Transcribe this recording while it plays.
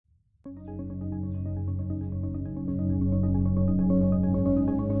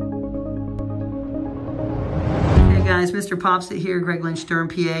Hey guys, MrPopZit here, Greg Lynch, Derm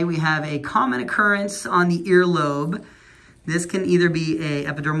PA. We have a common occurrence on the earlobe. This can either be a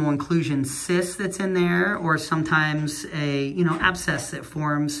epidermal inclusion cyst that's in there, or sometimes a abscess that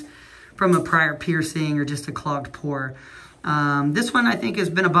forms from a prior piercing or just a clogged pore. This one I think has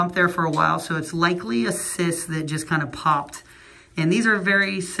been a bump there for a while, so it's likely a cyst that just kind of popped. And these are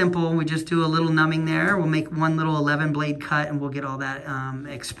very simple. We just do a little numbing there. We'll make one little 11 blade cut and we'll get all that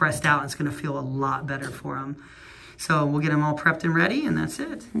expressed out. It's gonna feel a lot better for them. So we'll get them all prepped and ready, and that's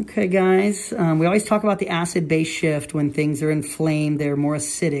it. Okay, guys, we always talk about the acid-base shift. When things are inflamed, they're more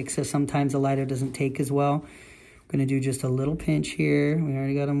acidic, so sometimes the lido doesn't take as well. We're gonna do just a little pinch here. We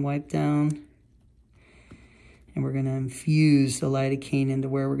already got them wiped down. And we're gonna infuse the lidocaine into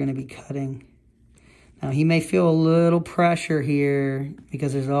where we're gonna be cutting. Now, he may feel a little pressure here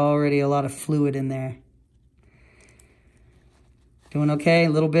because there's already a lot of fluid in there. Doing okay? A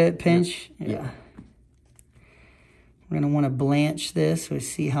little bit pinch? Yeah. We're going to want to blanch this. We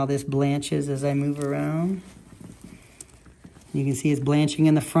see how this blanches as I move around. You can see it's blanching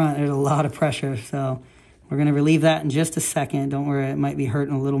in the front. There's a lot of pressure. So we're going to relieve that in just a second. Don't worry, it might be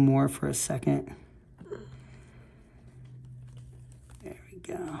hurting a little more for a second. There we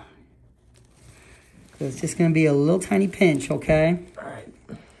go. So it's just going to be a little tiny pinch, okay? All right.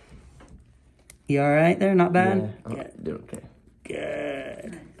 You all right there? Not bad? Yeah, doing okay.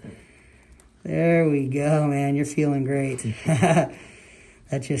 Good. There we go, man. You're feeling great. That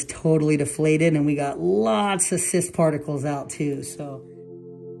just totally deflated, and we got lots of cyst particles out too, so.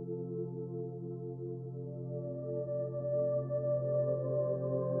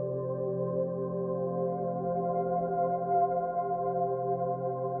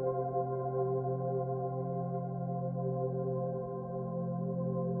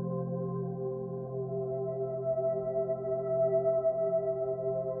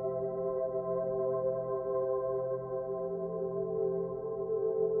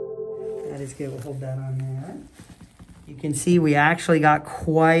 That is good. We'll hold that on there. You can see we actually got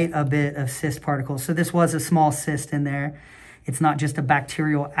quite a bit of cyst particles. So this was a small cyst in there. It's not just a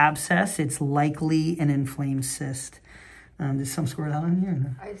bacterial abscess. It's likely an inflamed cyst. There's some squirt out in here? No?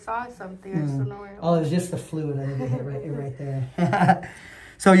 I saw something. I just don't know where it was. Oh, it was just the fluid. I didn't hit right there.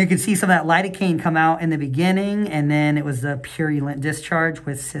 So you can see some of that lidocaine come out in the beginning, and then it was the purulent discharge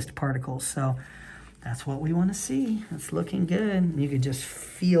with cyst particles. So that's what we want to see. It's looking good. You could just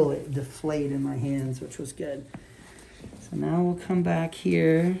feel it deflate in my hands, which was good. So now we'll come back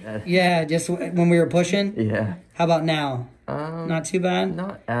here. Yeah, just when we were pushing? Yeah. How about now? Not too bad?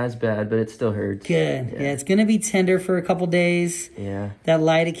 Not as bad, but it still hurts. Good. Yeah, it's going to be tender for a couple days. Yeah. That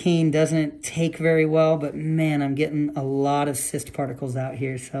lidocaine doesn't take very well, but man, I'm getting a lot of cyst particles out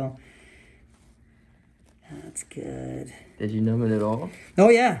here, so that's good. Did you numb it at all? Oh,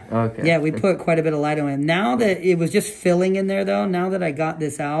 yeah. Okay. Yeah, we put quite a bit of lido in. Now that it was just filling in there, though, now that I got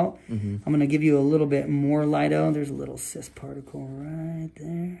this out, I'm going to give you a little bit more lido. There's a little cyst particle right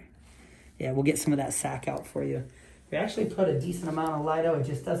there. Yeah, we'll get some of that sac out for you. We actually put a decent amount of lido. It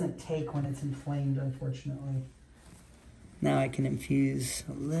just doesn't take when it's inflamed, unfortunately. Now I can infuse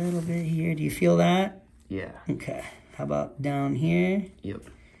a little bit here. Do you feel that? Yeah. Okay. How about down here? Yep.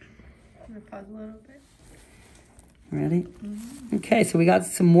 I'm gonna pause a little bit. Ready? Okay, so we got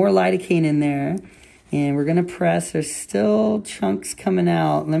some more lidocaine in there, and we're gonna press. There's still chunks coming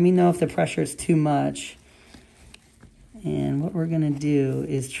out. Let me know if the pressure is too much. And what we're gonna do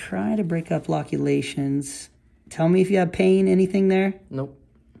is try to break up loculations. Tell me if you have pain, anything there? Nope.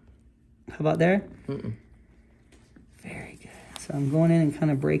 How about there? Mm-mm. Very good. So I'm going in and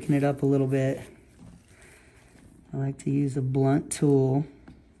kind of breaking it up a little bit. I like to use a blunt tool.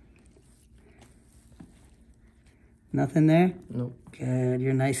 Nothing there? Nope. Good,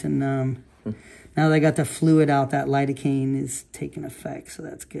 you're nice and numb. Now that I got the fluid out, that lidocaine is taking effect, so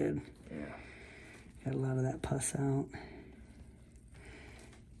that's good. Yeah. Got a lot of that pus out.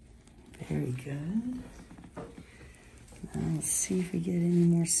 Very good. Now let's see if we get any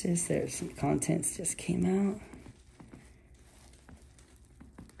more cysts. There, some contents just came out.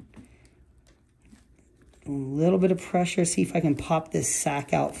 A little bit of pressure. See if I can pop this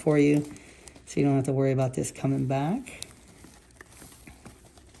sac out for you so you don't have to worry about this coming back.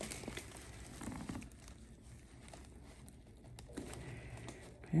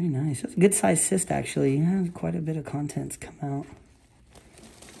 Very nice. That's a good sized cyst, actually. Yeah, quite a bit of contents come out.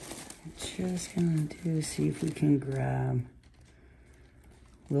 Just gonna do, see if we can grab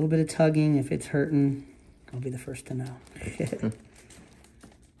a little bit of tugging. If it's hurting, I'll be the first to know. There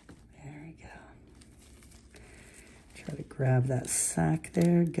we go. Try to grab grab that sac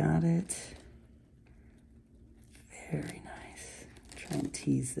there, got it. Very nice. Try and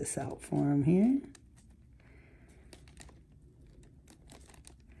tease this out for him here.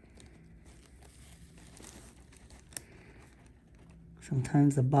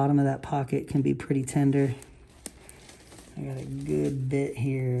 Sometimes the bottom of that pocket can be pretty tender. I got a good bit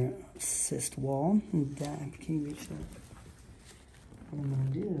here of cyst wall. Can you reach that? What I'm gonna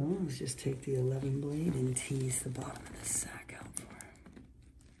do is just take the 11 blade and tease the bottom of the sac out for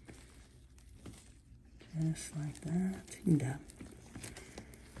him. Just like that. And down.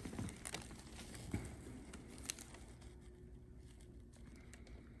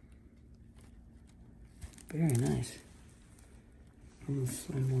 Very nice. Almost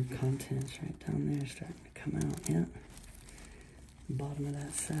some more contents right down there starting to come out. Yeah. Bottom of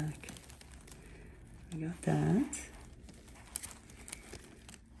that sac. I got that.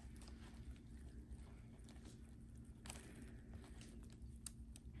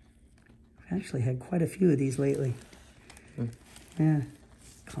 I've actually had quite a few of these lately. Yeah,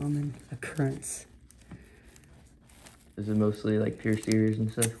 common occurrence. Is it mostly like pierced ears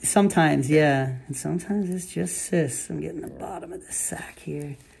and stuff? Sometimes, yeah. And sometimes it's just cysts. I'm getting the bottom of the sac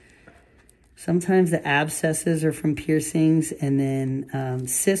here. Sometimes the abscesses are from piercings, and then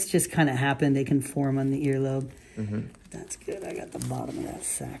cysts just kind of happen. They can form on the earlobe. That's good. I got the bottom of that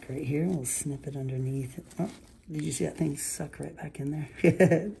sac right here. We'll snip it underneath. Oh, did you see that thing suck right back in there?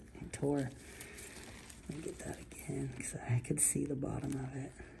 It tore. Let me get that again because I could see the bottom of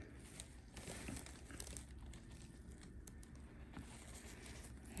it.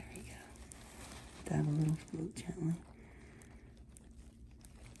 There we go. Dab a little, float gently.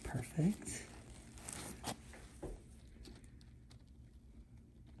 Perfect.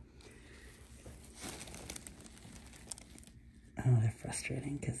 Oh, they're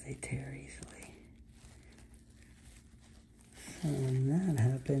frustrating because they tear easily. So when that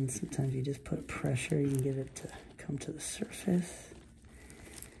happens, sometimes you just put pressure, you can get it to come to the surface.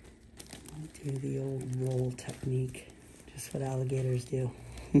 Do the old roll technique, just what alligators do.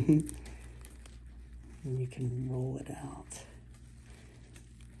 And you can roll it out.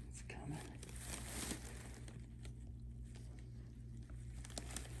 It's coming.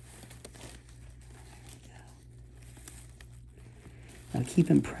 Now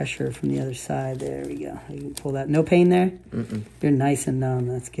keeping pressure from the other side. There we go. You can pull that. No pain there? You're nice and numb.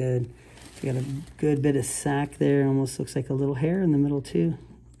 That's good. So you got a good bit of sac there. Almost looks like a little hair in the middle too.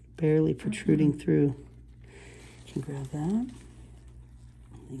 Barely protruding through. You can grab that.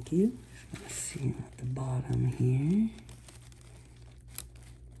 Thank you. Let's see at the bottom here.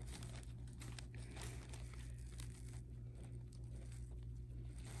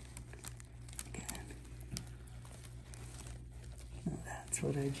 That's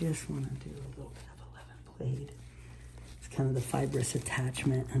what I just want to do, a little bit of 11 blade. It's kind of the fibrous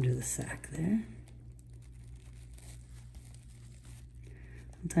attachment under the sac there.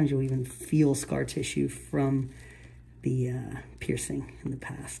 Sometimes you'll even feel scar tissue from the piercing in the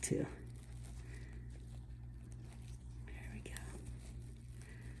past too. There we go.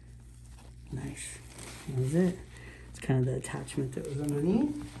 Nice. That was it. It's kind of the attachment that was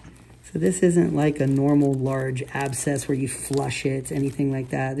underneath. So this isn't like a normal large abscess where you flush it, anything like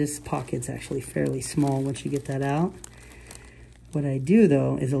that. This pocket's actually fairly small once you get that out. What I do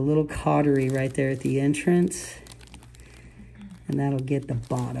though is a little cautery right there at the entrance, and that'll get the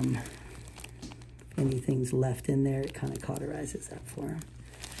bottom. If anything's left in there, it kind of cauterizes that for him.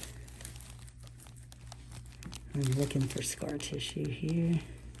 I'm looking for scar tissue here.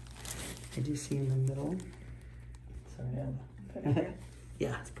 I do see in the middle. Sorry,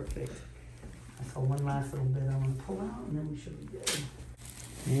 yeah, it's perfect. I saw one last little bit I want to pull out, and then we should be good.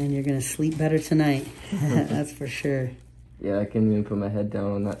 And you're going to sleep better tonight. That's for sure. Yeah, I can even put my head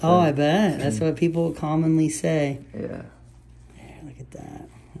down on that side. Oh, I bet. That's what people commonly say. Yeah. There, look at that.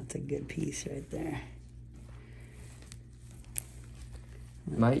 That's a good piece right there.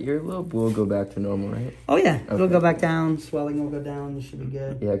 My earlobe will go back to normal, right? Oh, yeah. Okay. It'll go back down. Swelling will go down. You should be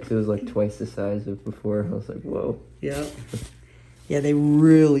good. Yeah, because it was like twice the size of before. I was like, whoa. Yep. Yeah, they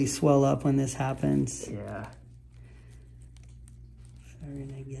really swell up when this happens. Yeah. So we're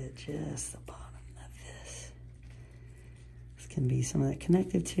going to get just the bottom of this. This can be some of that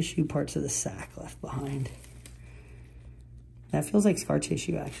connective tissue, parts of the sac left behind. That feels like scar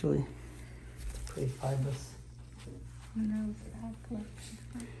tissue, actually. It's pretty fibrous.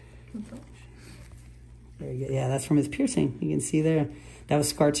 There you go. Yeah, that's from his piercing. You can see there. That was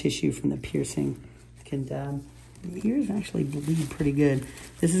scar tissue from the piercing. Can the ears actually bleed pretty good.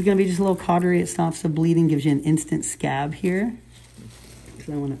 This is going to be just a little cautery. It stops the bleeding, gives you an instant scab here.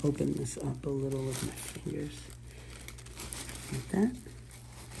 Because I want to open this up a little with my fingers. Like that.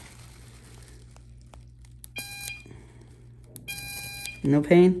 No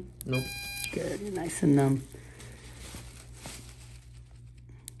pain? Nope. Good, you're nice and numb.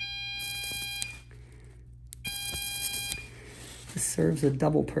 This serves a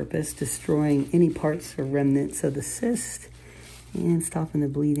double purpose, destroying any parts or remnants of the cyst and stopping the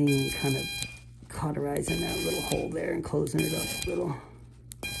bleeding and kind of cauterizing that little hole there and closing it up a little.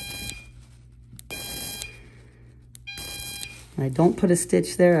 I don't put a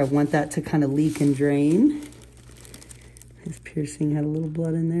stitch there. I want that to kind of leak and drain. This piercing had a little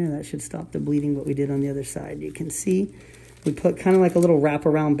blood in there. That should stop the bleeding, what we did on the other side. You can see we put kind of like a little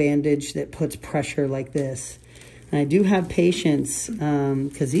wraparound bandage that puts pressure like this. And I do have patients,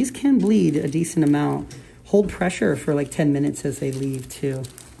 because these can bleed a decent amount, hold pressure for like 10 minutes as they leave too.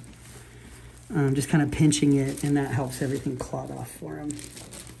 Just kind of pinching it, and that helps everything clot off for them.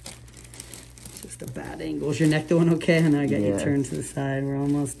 Just a bad angle. Is your neck doing okay? And I got you turned to the side. We're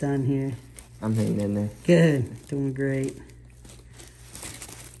almost done here. I'm hanging in there. Good. Doing great.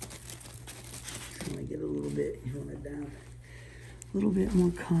 Just want to get a little bit, you want it down. A little bit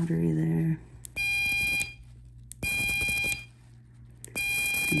more cautery there.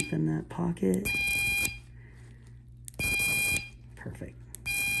 Deep in that pocket. Perfect.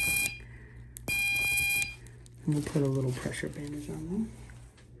 And we'll put a little pressure bandage on them.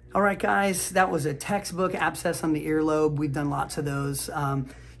 All right, guys, that was a textbook abscess on the earlobe. We've done lots of those. You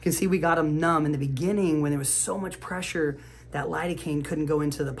can see we got them numb in the beginning when there was so much pressure that lidocaine couldn't go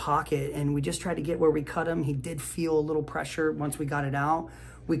into the pocket, and we just tried to get where we cut him. He did feel a little pressure. Once we got it out,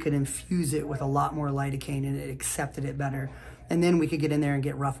 we could infuse it with a lot more lidocaine, and it accepted it better. And then we could get in there and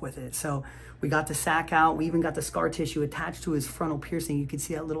get rough with it. So we got the sac out. We even got the scar tissue attached to his frontal piercing. You could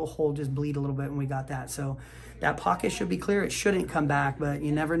see that little hole just bleed a little bit when we got that. So that pocket should be clear. It shouldn't come back, but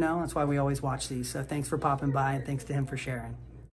you never know. That's why we always watch these. So thanks for popping by, and thanks to him for sharing.